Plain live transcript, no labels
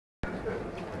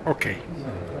Okay.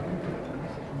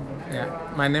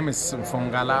 Yeah, my name is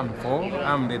Mfongala Mpo.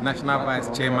 I'm the National Vice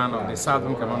Chairman of the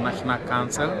Southern Cameroon National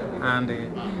Council and the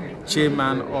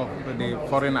Chairman of the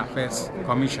Foreign Affairs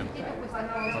Commission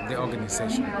of the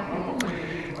organization.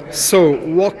 So,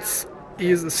 what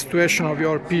is the situation of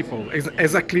your people?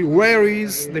 Exactly where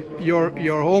is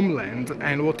your homeland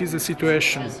and what is the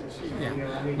situation? Yeah.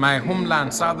 My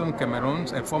homeland, Southern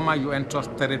Cameroons, a former UN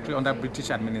trust territory under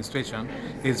British administration,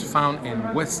 is found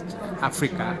in West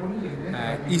Africa,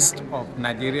 east of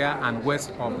Nigeria and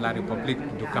west of La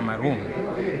Republique du Cameroun.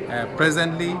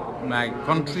 Presently, my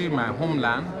country, my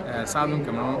homeland, Southern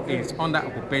Cameroon, is under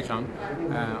occupation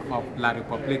of La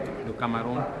Republique du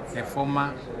Cameroun, a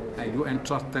former UN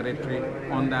trust territory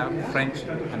under French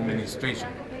administration.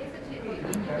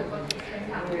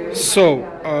 So,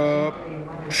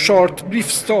 short, brief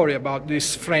story about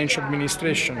this French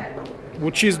administration.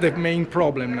 Which is the main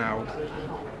problem now?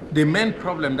 The main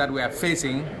problem that we are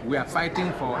facing, we are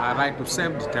fighting for our right to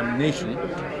self-determination,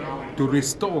 to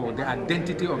restore the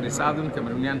identity of the Southern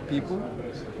Cameroonian people,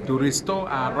 to restore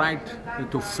our right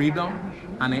to freedom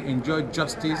and enjoy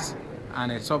justice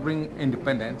and a sovereign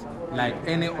independence like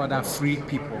any other free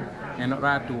people in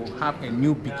order to have a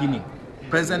new beginning.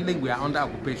 Presently, we are under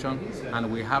occupation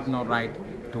and we have no right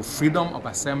to freedom of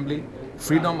assembly,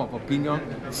 freedom of opinion,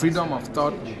 freedom of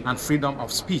thought, and freedom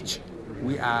of speech.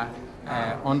 We are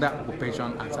under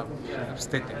occupation as I've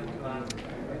stated.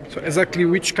 So exactly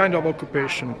which kind of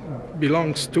occupation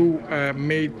belongs to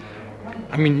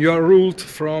you are ruled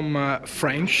from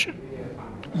French?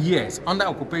 Yes, under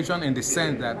occupation in the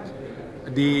sense that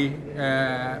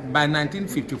by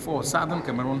 1954, Southern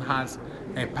Cameroon has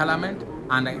a parliament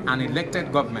and an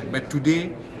elected government, but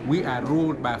today we are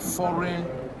ruled by foreign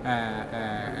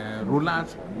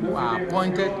rulers who are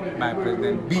appointed by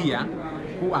President Biya,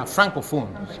 who are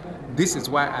francophones. This is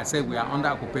why I say we are under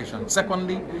occupation.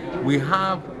 Secondly, we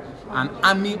have an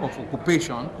army of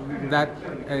occupation that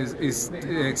is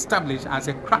established as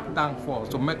a crackdown force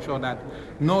to make sure that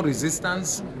no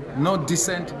resistance, no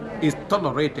dissent is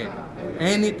tolerated.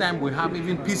 Anytime we have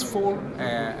even peaceful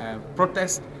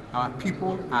protests, our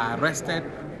people are arrested,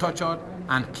 tortured,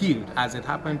 and killed, as it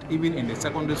happened even in the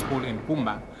secondary school in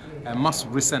Kumba most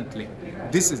recently.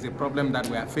 This is the problem that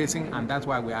we are facing, and that's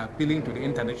why we are appealing to the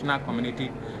international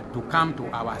community to come to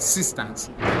our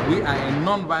assistance. We are a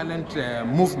non-violent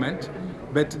movement,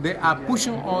 but they are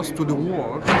pushing us to the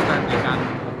wall so that they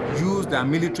can use their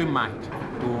military might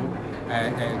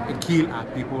to kill our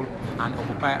people and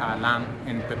occupy our land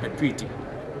in perpetuity.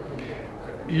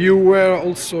 You were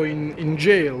also in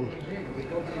jail.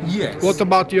 Yes. What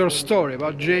about your story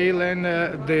about jail and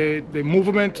the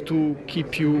movement to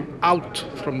keep you out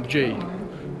from jail?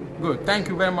 Good, thank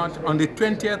you very much. On the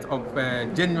 20th of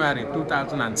January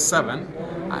 2007,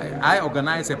 I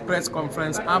organized a press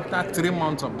conference after 3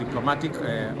 months of diplomatic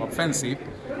offensive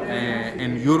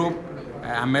in Europe,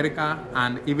 America,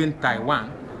 and even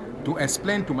Taiwan, to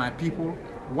explain to my people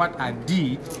what I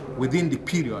did within the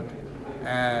period.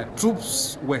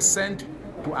 Troops were sent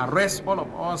to arrest all of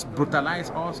us,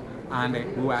 brutalize us, and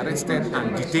we were arrested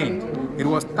and detained. It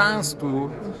was thanks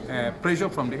to pressure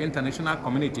from the international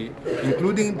community,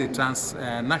 including the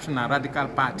Transnational Radical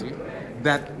Party,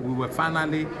 that we were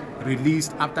finally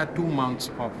released after 2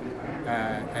 months of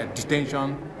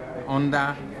detention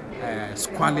under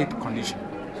squalid conditions.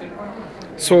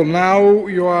 So now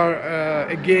you are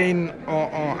again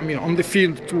on the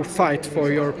field to fight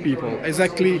for your people.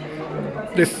 Exactly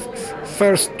the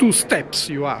first 2 steps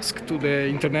you ask to the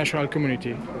international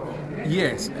community.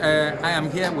 Yes, I am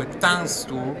here with thanks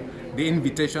to the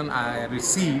invitation I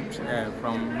received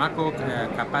from Marco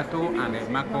Capato and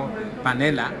Marco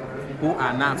Panella, who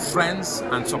are now friends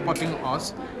and supporting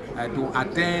us to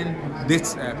attend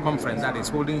this conference that is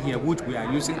holding here, which we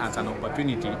are using as an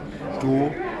opportunity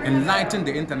to enlighten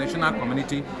the international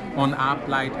community on our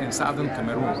plight in Southern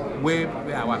Cameroon, where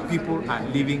our people are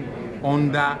living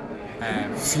under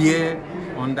fear,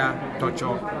 under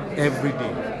torture every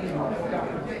day.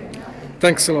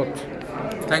 Thanks a lot.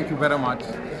 Thank you very much,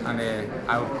 and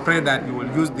I pray that you will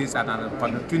use this as an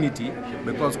opportunity,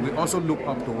 because we also look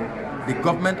up to the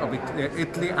government of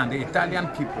Italy and the Italian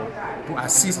people to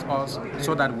assist us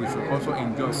so that we should also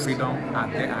enjoy freedom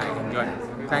as they are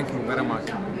enjoying. Thank you very much.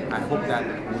 I hope that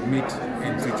we'll meet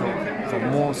in future for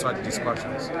more such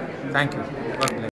discussions. Thank you. God bless.